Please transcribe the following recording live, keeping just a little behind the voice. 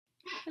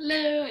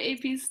Hello,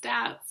 AP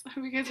Stats.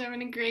 Hope you guys are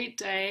having a great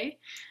day.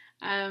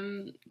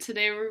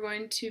 Today we're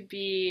going to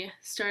be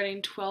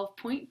starting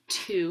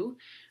 12.2,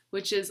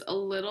 which is a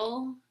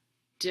little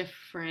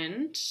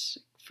different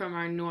from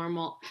our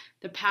normal.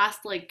 The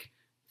past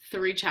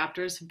three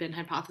chapters have been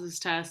hypothesis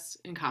tests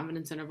and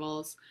confidence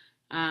intervals.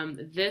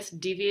 This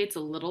deviates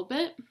a little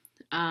bit.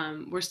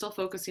 We're still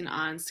focusing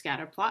on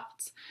scatter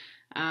plots,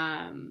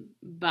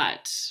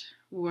 but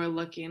we're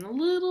looking a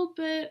little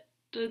bit,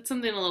 it's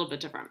something a little bit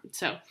different.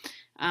 So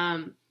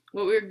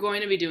what we're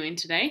going to be doing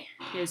today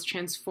is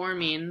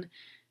transforming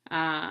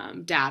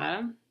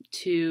data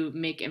to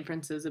make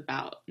inferences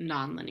about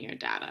nonlinear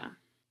data.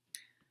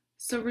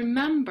 So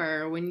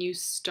remember when you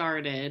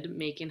started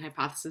making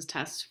hypothesis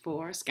tests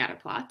for scatter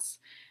plots,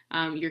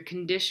 your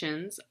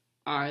conditions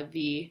are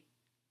the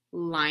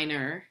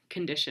liner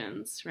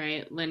conditions,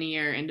 right?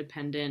 Linear,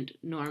 independent,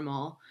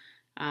 normal,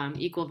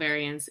 equal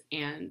variance,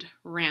 and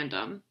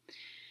random.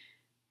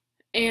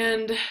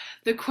 And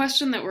the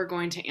question that we're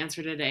going to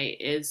answer today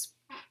is,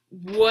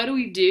 what do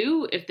we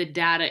do if the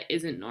data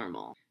isn't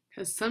normal?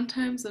 Because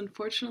sometimes,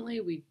 unfortunately,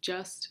 we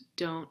just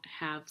don't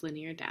have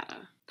linear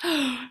data.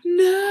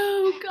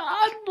 No,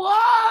 God,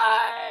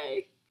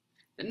 why?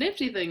 The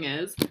nifty thing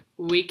is,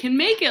 we can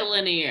make it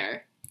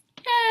linear.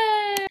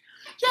 Yay!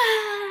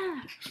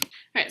 Yeah!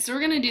 All right, so we're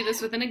going to do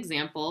this with an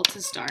example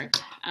to start.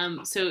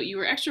 So you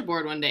were extra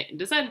bored one day and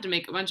decided to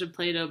make a bunch of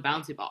Play-Doh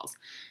bouncy balls.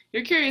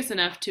 You're curious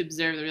enough to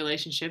observe the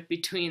relationship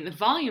between the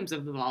volumes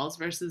of the balls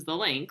versus the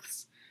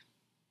lengths.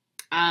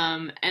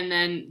 And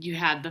then you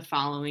had the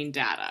following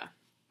data.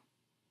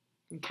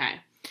 Okay,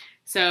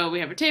 so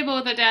we have a table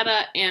with the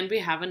data and we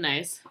have a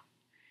nice,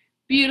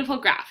 beautiful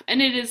graph.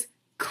 And it is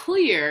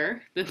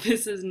clear that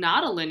this is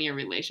not a linear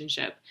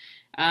relationship.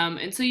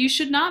 And so you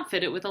should not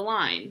fit it with a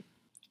line,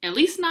 at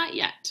least not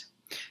yet.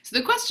 So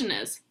the question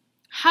is,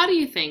 how do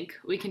you think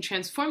we can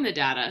transform the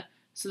data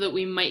so that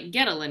we might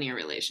get a linear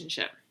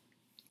relationship?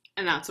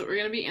 And that's what we're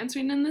going to be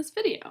answering in this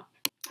video.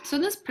 So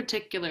in this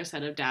particular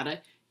set of data,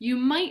 you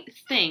might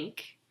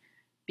think,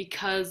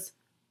 because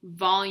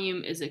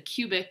volume is a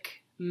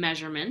cubic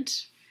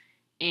measurement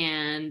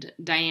and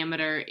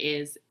diameter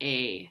is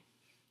a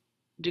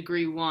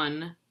degree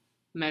 1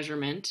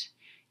 measurement,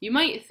 you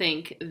might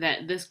think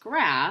that this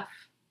graph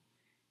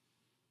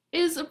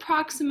is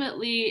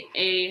approximately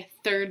a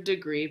third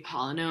degree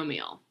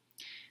polynomial,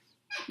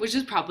 which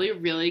is probably a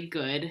really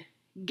good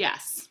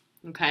guess,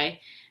 okay?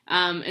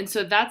 And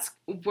so that's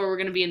where we're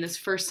going to be in this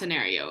first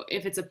scenario,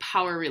 if it's a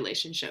power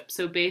relationship.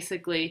 So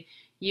basically,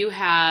 you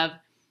have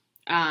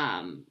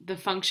the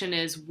function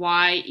is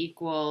y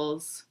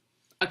equals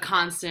a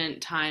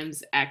constant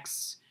times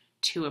x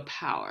to a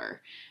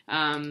power.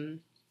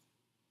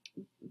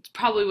 It's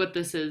probably what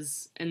this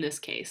is in this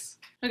case.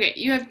 Okay,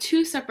 you have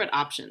two separate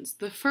options.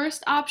 The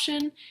first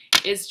option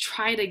is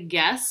try to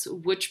guess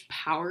which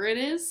power it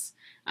is.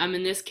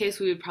 In this case,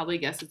 we would probably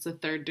guess it's a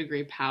third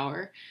degree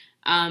power.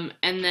 And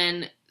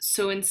then,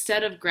 so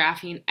instead of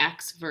graphing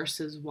x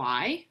versus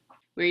y,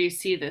 where you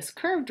see this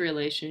curved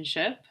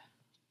relationship,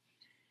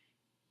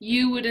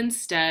 you would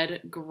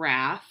instead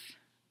graph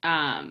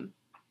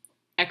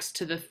x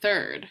to the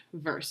third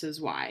versus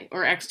y,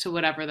 or x to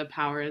whatever the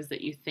power is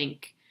that you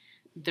think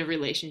the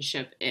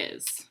relationship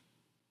is.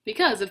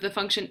 Because if the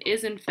function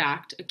is in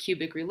fact a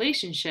cubic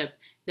relationship,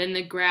 then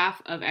the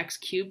graph of x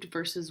cubed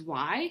versus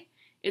y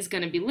is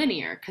going to be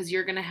linear, because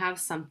you're going to have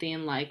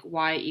something like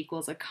y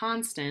equals a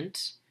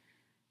constant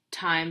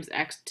times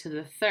x to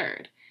the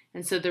third.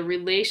 And so the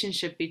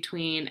relationship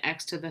between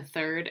x to the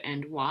third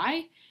and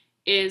y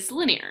is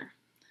linear.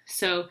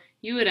 So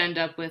you would end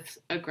up with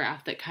a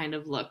graph that kind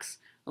of looks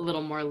a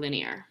little more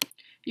linear.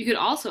 You could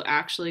also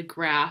actually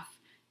graph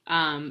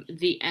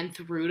the nth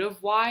root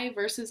of y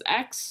versus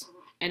x.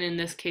 And in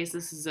this case,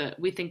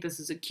 we think this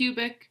is a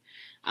cubic.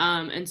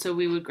 And so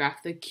we would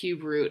graph the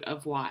cube root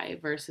of y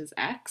versus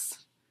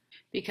x.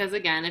 Because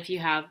again, if you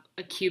have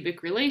a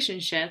cubic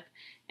relationship,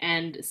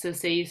 and so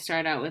say you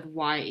start out with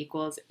y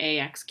equals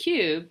ax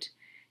cubed,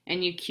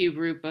 and you cube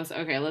root both,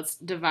 okay, let's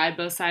divide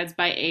both sides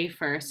by a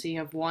first. So you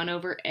have 1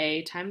 over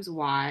a times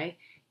y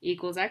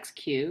equals x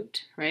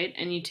cubed, right?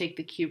 And you take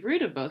the cube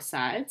root of both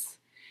sides.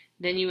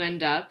 Then you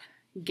end up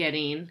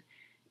getting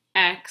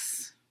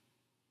x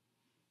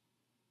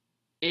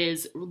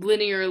is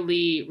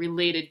linearly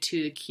related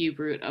to the cube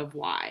root of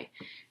y,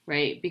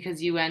 right?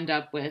 Because you end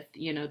up with,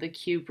 the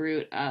cube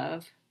root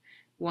of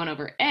 1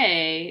 over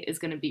a is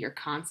going to be your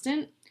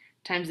constant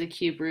times the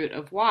cube root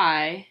of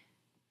y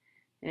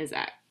is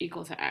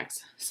equal to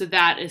x. So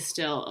that is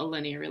still a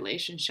linear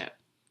relationship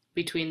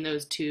between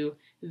those two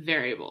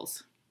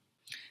variables.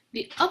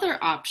 The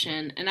other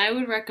option, and I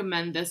would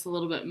recommend this a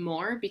little bit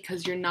more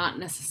because you're not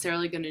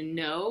necessarily going to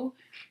know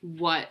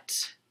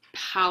what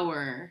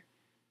power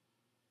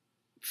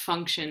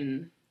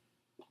function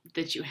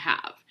that you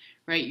have,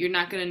 right? You're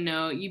not going to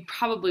know, you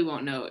probably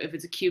won't know if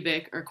it's a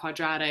cubic or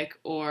quadratic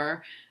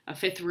or a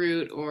fifth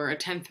root or a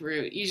 10th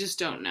root. You just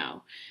don't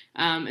know.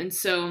 And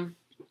so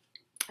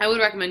I would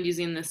recommend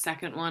using the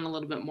second one a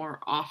little bit more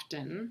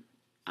often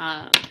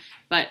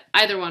But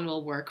either one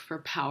will work for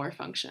power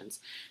functions.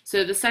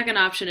 So the second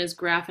option is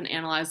graph and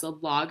analyze the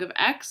log of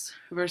x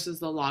versus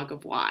the log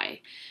of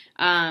y.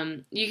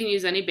 You can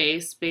use any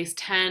base. Base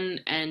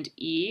 10 and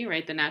e,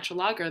 right, the natural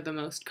log, are the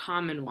most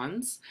common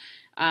ones.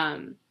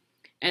 And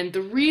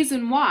the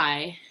reason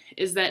why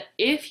is that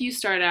if you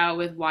start out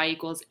with y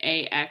equals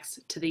ax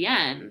to the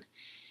n,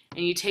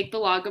 and you take the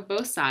log of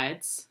both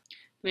sides,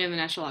 we have the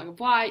natural log of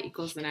y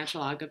equals the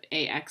natural log of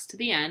ax to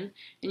the n,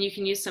 and you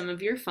can use some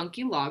of your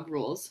funky log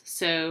rules.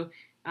 So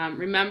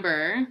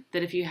remember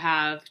that if you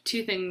have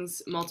two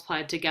things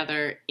multiplied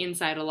together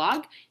inside a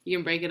log, you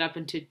can break it up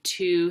into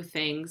two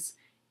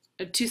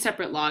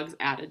separate logs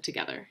added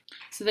together.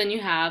 So then you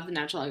have the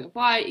natural log of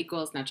y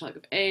equals natural log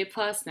of a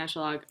plus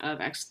natural log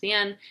of x to the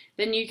n.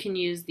 Then you can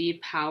use the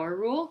power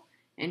rule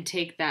and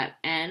take that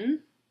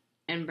n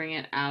and bring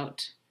it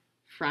out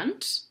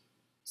front.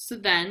 So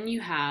then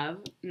you have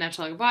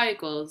natural log of y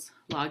equals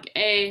log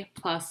a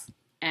plus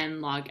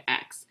n log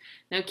x.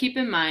 Now keep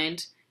in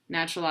mind,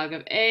 natural log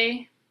of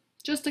a,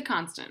 just a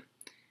constant.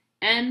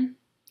 N,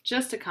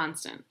 just a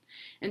constant.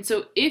 And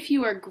so if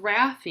you are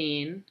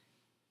graphing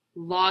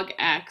log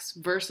x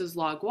versus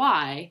log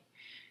y,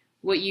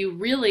 what you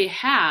really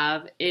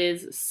have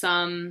is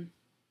some,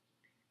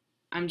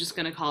 I'm just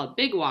going to call it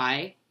big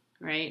Y,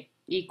 right,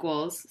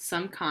 equals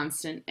some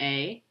constant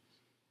a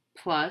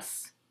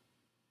plus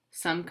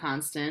some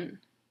constant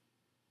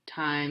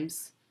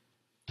times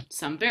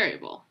some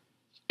variable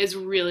is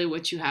really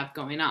what you have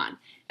going on,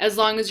 as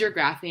long as you're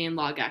graphing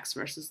log x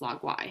versus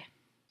log y.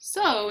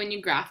 So when you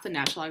graph the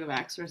natural log of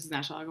x versus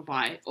natural log of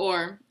y,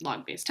 or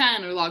log base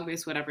 10 or log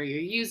base whatever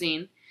you're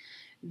using,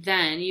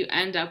 then you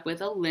end up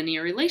with a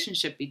linear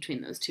relationship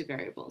between those two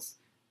variables.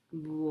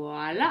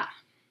 Voila!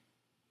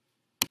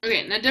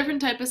 Okay, now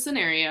different type of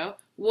scenario.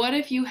 What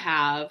if you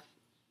have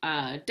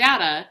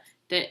data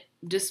that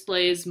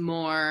displays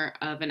more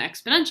of an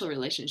exponential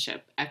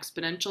relationship,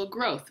 exponential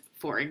growth,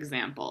 for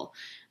example?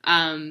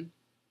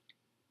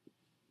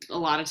 A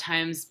lot of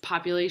times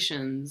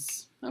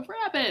populations of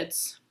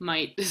rabbits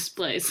might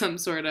display some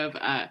sort of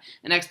an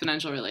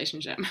exponential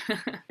relationship.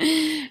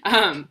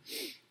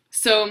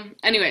 So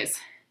anyways,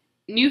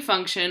 new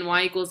function,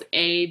 y equals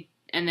a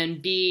and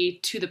then b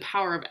to the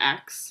power of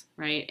x,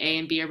 right? A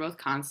and b are both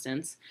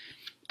constants.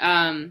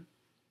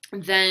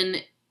 Then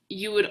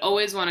you would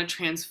always want to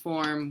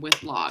transform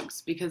with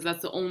logs, because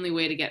that's the only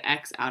way to get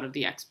x out of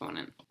the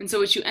exponent. And so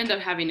what you end up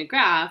having to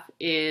graph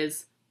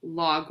is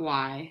log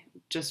y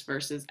just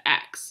versus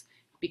x,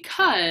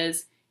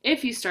 because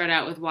if you start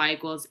out with y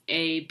equals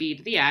a b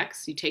to the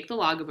x, you take the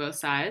log of both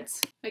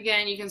sides.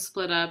 Again, you can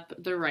split up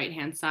the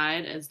right-hand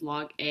side as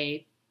log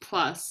a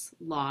plus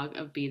log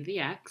of b to the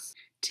x.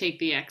 Take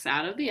the x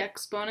out of the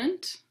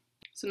exponent.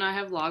 So now I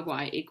have log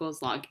y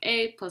equals log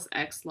a plus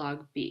x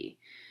log b.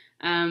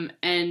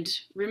 And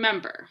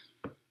remember,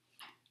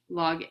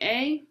 log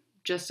a,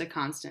 just a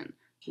constant.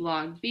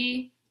 Log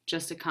b,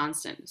 just a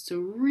constant. So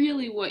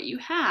really what you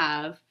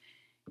have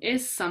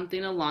is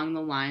something along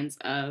the lines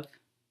of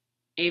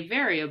a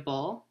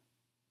variable,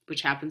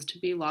 which happens to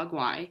be log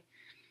y,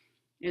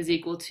 is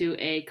equal to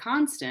a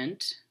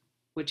constant,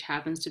 which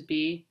happens to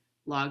be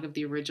log of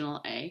the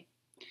original a,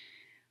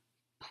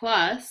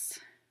 plus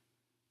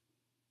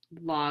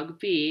log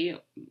b,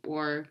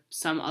 or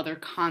some other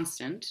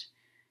constant,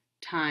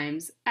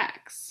 times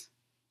x,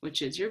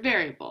 which is your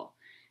variable.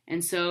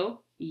 And so,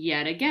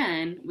 yet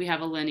again, we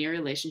have a linear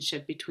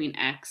relationship between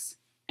x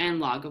and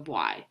log of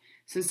y.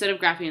 So instead of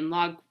graphing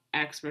log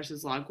x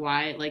versus log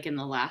y like in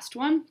the last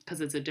one, because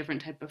it's a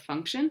different type of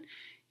function,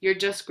 you're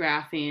just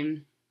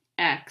graphing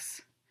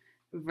x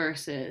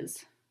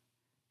versus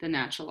the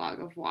natural log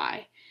of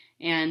y.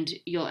 And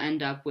you'll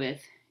end up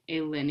with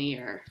a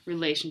linear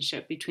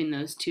relationship between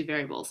those two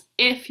variables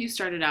if you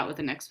started out with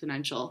an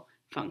exponential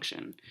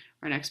function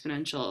or an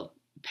exponential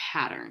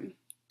pattern.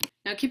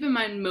 Now keep in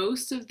mind,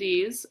 most of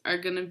these are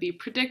going to be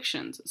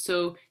predictions.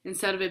 So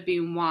instead of it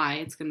being y,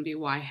 it's going to be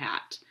y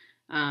hat,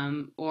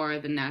 or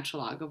the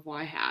natural log of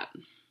y hat.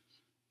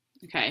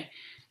 Okay,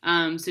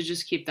 so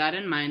just keep that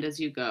in mind as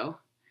you go.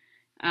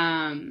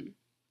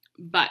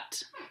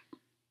 But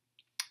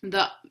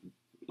the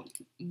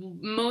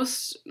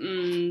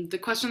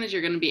question that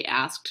you're going to be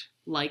asked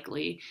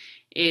likely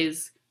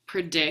is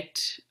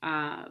predict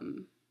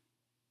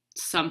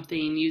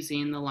something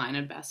using the line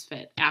of best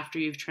fit after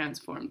you've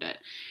transformed it.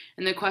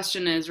 And the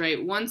question is,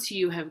 right, once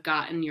you have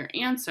gotten your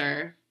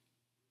answer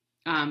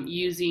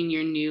using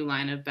your new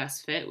line of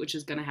best fit, which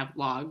is going to have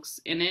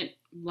logs in it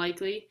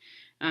likely,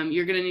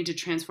 you're going to need to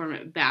transform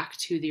it back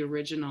to the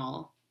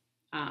original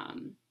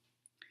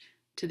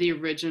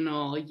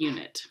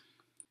unit.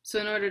 So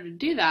in order to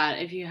do that,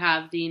 if you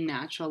have the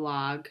natural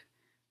log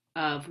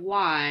of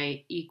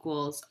y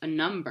equals a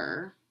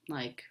number,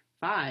 like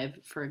 5,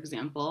 for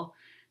example,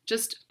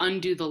 just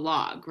undo the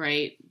log,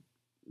 right?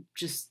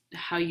 Just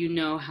how you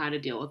know how to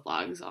deal with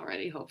logs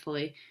already,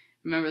 hopefully.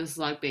 Remember, this is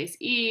log base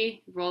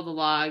e, roll the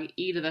log,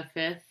 e to the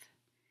 5th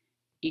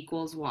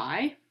equals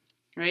y,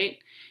 right?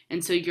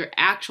 And so your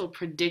actual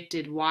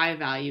predicted y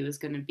value is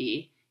going to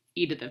be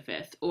e to the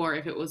 5th, or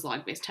if it was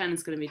log base 10,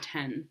 it's going to be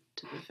 10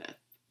 to the 5th.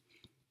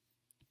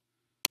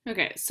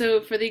 Okay,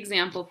 so for the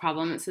example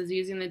problem, it says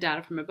using the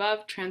data from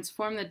above,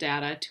 transform the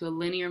data to a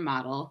linear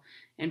model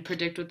and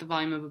predict what the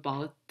volume of a ball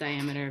with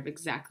diameter of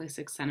exactly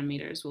 6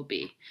 centimeters will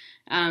be.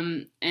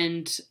 And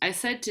I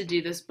said to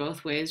do this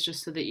both ways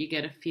just so that you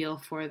get a feel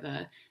for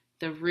the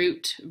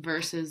root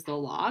versus the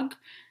log.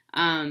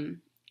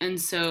 And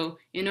so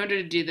in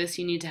order to do this,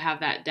 you need to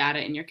have that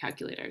data in your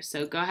calculator.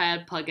 So go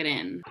ahead, plug it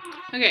in.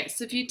 Okay,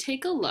 so if you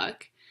take a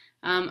look,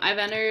 I've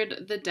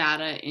entered the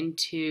data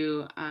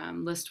into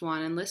list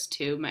 1 and list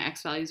 2. My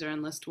x values are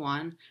in list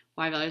 1,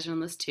 y values are in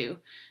list 2.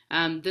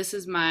 This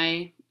is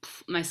my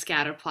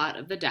scatter plot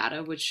of the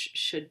data, which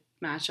should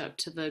match up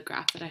to the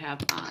graph that I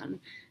have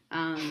on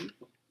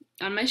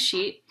my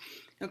sheet.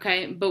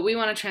 Okay, but we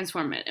want to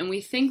transform it, and we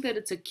think that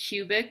it's a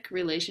cubic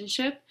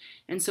relationship,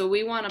 and so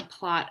we want to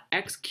plot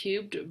x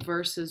cubed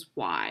versus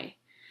y.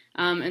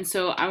 And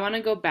so I want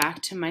to go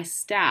back to my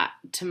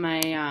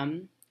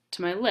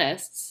my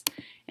lists,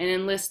 and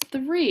in list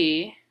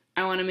 3,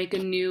 I want to make a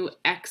new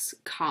x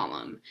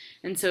column,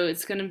 and so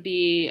it's going to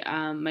be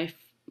my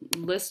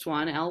list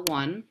 1,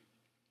 L1,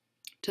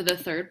 to the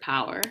 3rd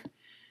power.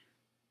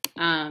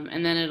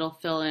 And then it'll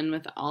fill in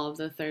with all of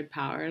the 3rd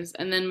powers,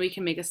 and then we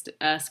can make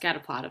a scatter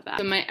plot of that.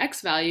 So my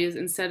x values,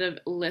 instead of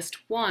list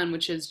 1,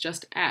 which is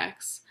just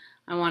x,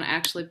 I want to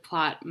actually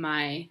plot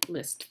my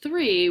list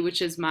 3,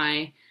 which is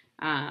my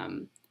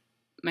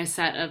my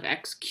set of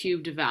x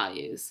cubed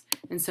values,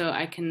 and so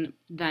I can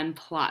then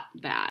plot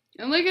that.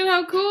 And look at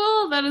how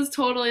cool! That is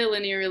totally a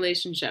linear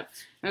relationship.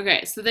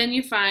 Okay, so then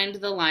you find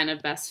the line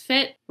of best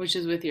fit, which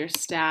is with your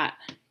stat,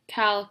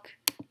 calc,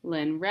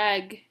 lin,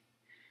 reg.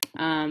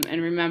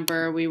 And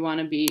remember,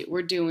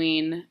 we're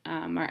doing,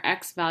 our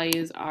x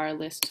values are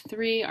list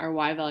 3, our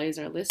y values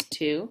are list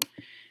 2.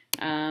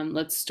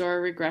 Let's store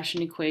a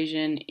regression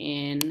equation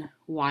in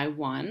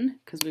y1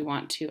 because we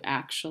want to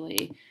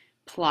actually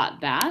plot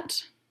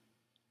that.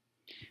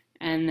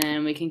 And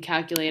then we can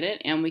calculate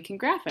it and we can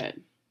graph it.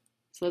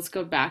 So let's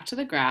go back to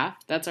the graph.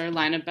 That's our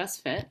line of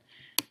best fit.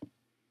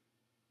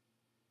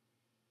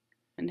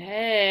 And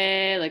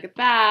hey, look at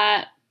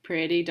that.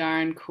 Pretty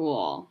darn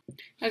cool.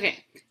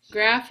 Okay,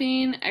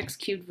 graphing x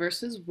cubed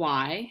versus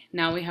y.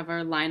 Now we have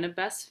our line of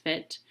best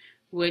fit,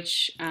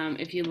 which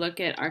if you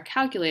look at our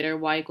calculator,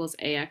 y equals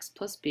ax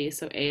plus b,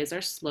 so a is our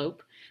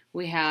slope.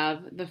 We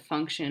have the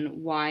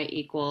function y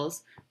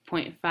equals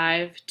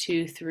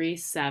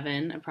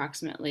 0.5237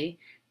 approximately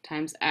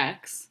times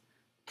x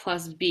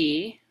plus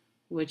b,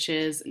 which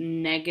is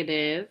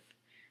negative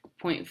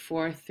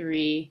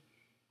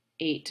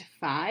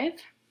 0.4385,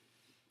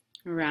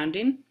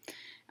 rounding.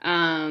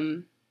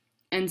 And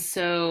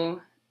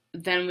so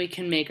then we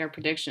can make our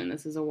prediction.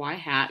 This is a y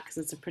hat because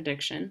it's a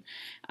prediction.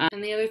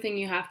 And the other thing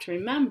you have to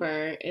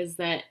remember is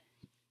that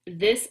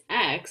this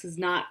x is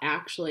not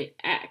actually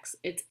x,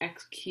 it's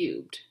x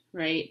cubed,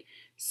 right?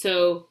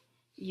 So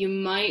you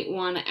might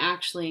want to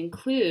actually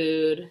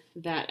include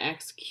that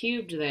x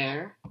cubed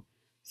there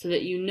so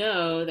that you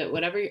know that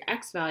whatever your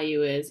x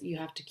value is, you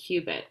have to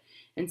cube it.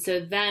 And so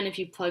then if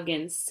you plug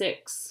in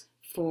 6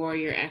 for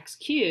your x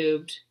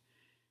cubed,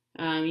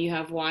 you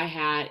have y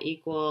hat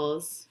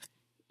equals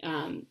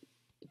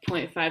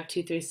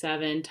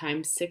 0.5237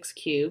 times 6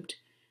 cubed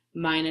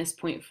minus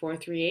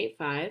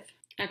 0.4385.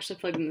 Actually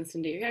plugging this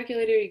into your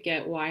calculator, you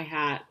get y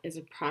hat is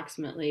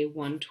approximately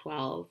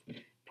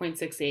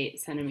 112.68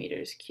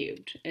 centimeters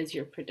cubed as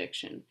your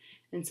prediction.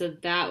 And so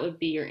that would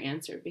be your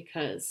answer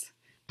because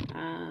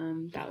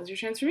that was your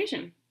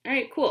transformation. All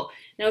right, cool.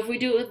 Now if we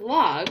do it with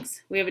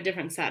logs, we have a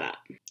different setup.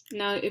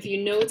 Now if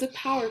you know it's a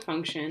power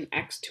function,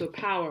 x to a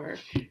power,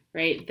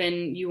 right,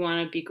 then you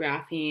want to be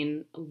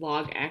graphing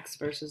log x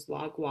versus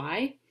log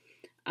y.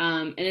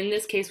 And in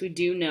this case, we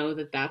do know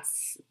that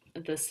that's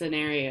the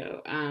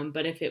scenario.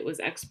 But if it was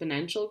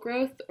exponential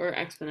growth or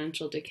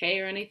exponential decay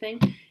or anything,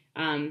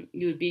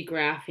 you would be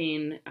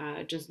graphing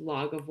just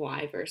log of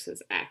y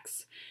versus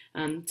x.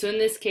 So in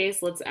this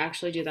case, let's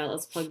actually do that.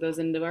 Let's plug those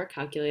into our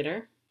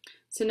calculator.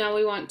 So now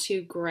we want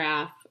to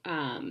graph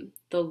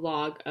the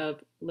log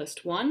of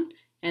list 1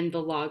 and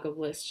the log of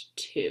list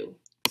 2.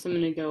 So I'm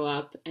going to go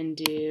up and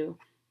do,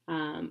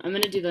 I'm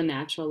going to do the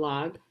natural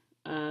log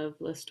of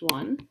list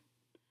 1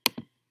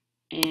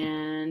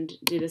 and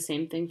do the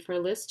same thing for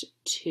list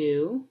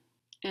 2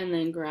 and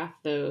then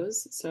graph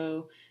those.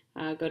 So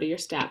go to your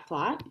stat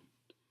plot,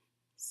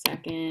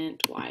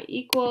 second y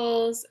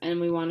equals,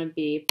 and we want to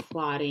be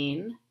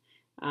plotting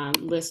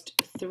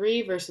list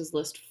 3 versus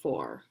list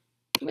 4.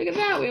 Look at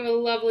that, we have a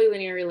lovely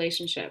linear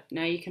relationship.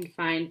 Now you can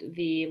find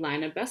the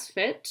line of best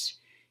fit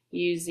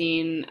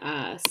using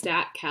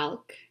stat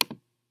calc,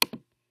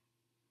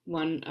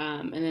 and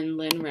then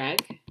lin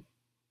reg,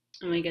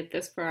 and we get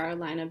this for our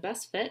line of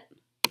best fit.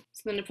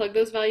 So then to plug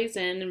those values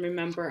in, and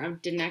remember I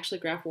didn't actually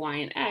graph y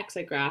and x,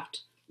 I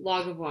graphed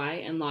log of y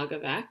and log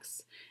of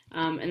x.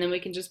 And then we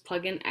can just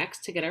plug in x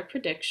to get our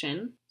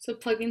prediction. So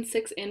plugging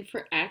 6 in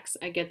for x,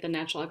 I get the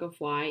natural log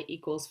of y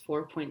equals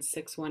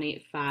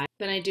 4.6185.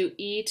 Then I do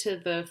e to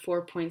the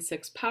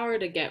 4.6 power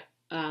to get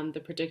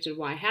the predicted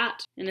y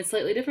hat. And it's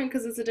slightly different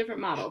because it's a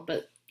different model,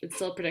 but it's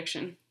still a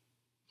prediction.